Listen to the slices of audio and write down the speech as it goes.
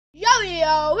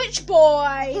Yo, it's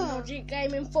boy, Logic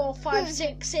Gaming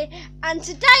 456 here, and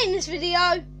today in this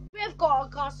video, we've got our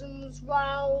cousins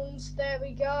rounds. There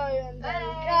we go, and there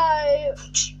we go.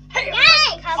 Hey,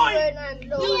 Cameron and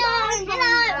Laura.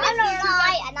 Hello, I'm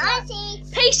Laura, and I'm Tea.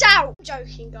 Peace out. I'm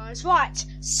joking, guys. Right,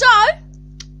 so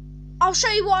I'll show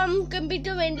you what I'm going to be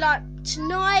doing like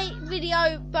tonight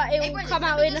video, but it will come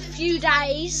out in a few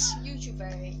days.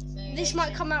 This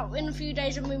might come out in a few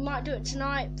days and we might do it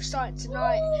tonight, start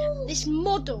tonight. This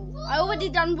model, I already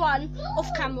done one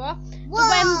off camera,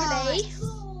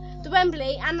 the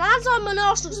Wembley, and as I'm an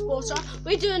Arsenal supporter,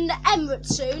 we're doing the Emirates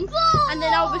soon, and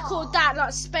then I'll record that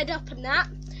like sped up and that,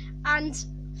 and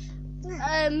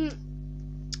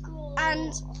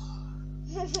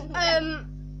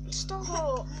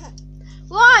stop.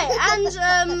 Right, and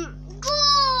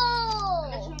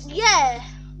yeah,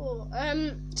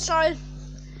 so.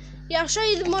 Yeah, I'll show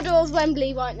you the model of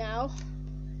Wembley right now.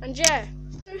 And yeah.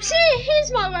 So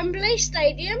here's my Wembley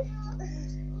Stadium.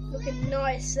 Looking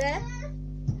nice there.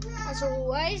 As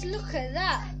always, look at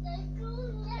that.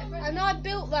 And I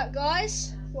built that,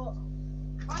 guys. What?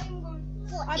 I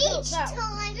built that.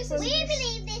 We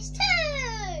believe this too.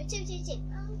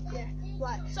 Yeah,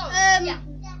 right. So,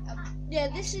 yeah,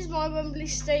 this is my Wembley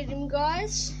Stadium,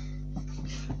 guys.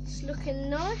 It's looking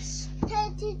nice.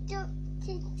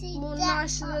 More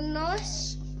nicer than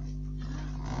nice.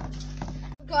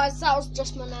 Guys, that was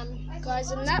just my nan, guys,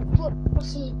 and that's what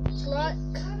it's like.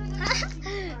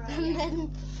 And then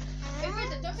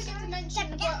don't forget to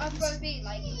mention what I'm going to be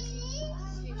like in the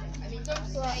future. I mean, don't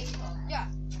say, yeah.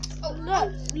 Oh,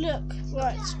 look,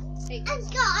 right. And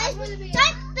guys, don't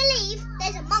believe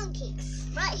there's a monkey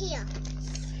right here.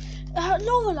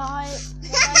 Lorelai,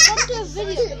 I do a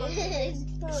video.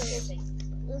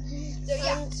 So,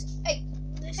 yeah. Hey,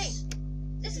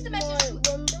 this is the message.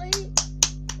 Wembley.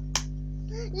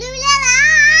 Lula!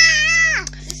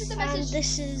 This is the message. And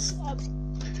this is.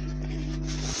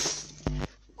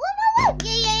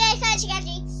 Yeah, Sachi.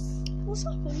 What's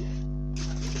happened?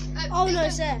 Oh no,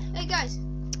 it's there. Hey guys.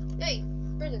 Hey,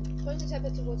 Brendan, point the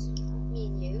tablet towards me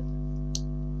and you.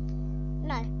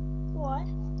 No. Why?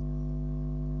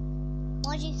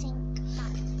 What do you think?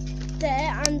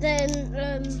 There, and then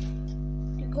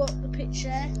got the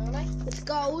picture with the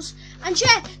goals, and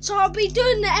yeah, so I'll be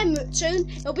doing the Emirates soon.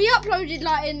 It'll be uploaded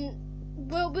like in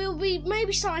we'll be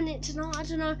maybe starting it tonight, I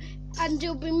don't know, and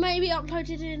it'll be maybe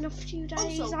uploaded in a few days,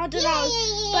 Also, I don't know,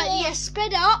 but yeah,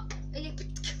 sped up.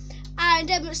 And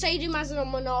Emirates Stadium, as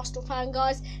I'm an Arsenal fan,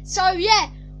 guys. So yeah,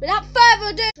 without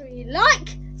further ado,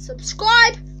 like,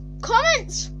 subscribe,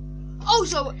 comment.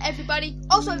 Also everybody,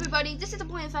 this is the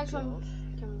point of fact from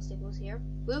Cameron Stickles here.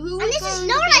 And this is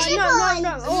Laura.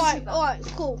 No. Alright,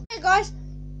 cool. Hey guys,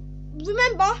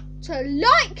 remember to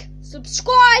like,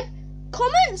 subscribe,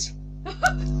 comment.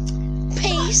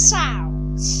 Peace out.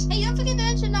 Hey, don't forget to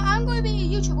mention that I'm going to be a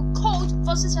YouTuber called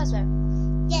Fuzzy Sazzo.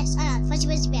 Yes, I know. Fuzzy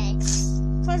Wizzy Bags.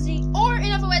 Fuzzy. Or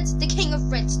in other words, the King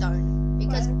of Redstone.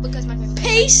 Because my favorite.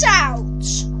 Peace out.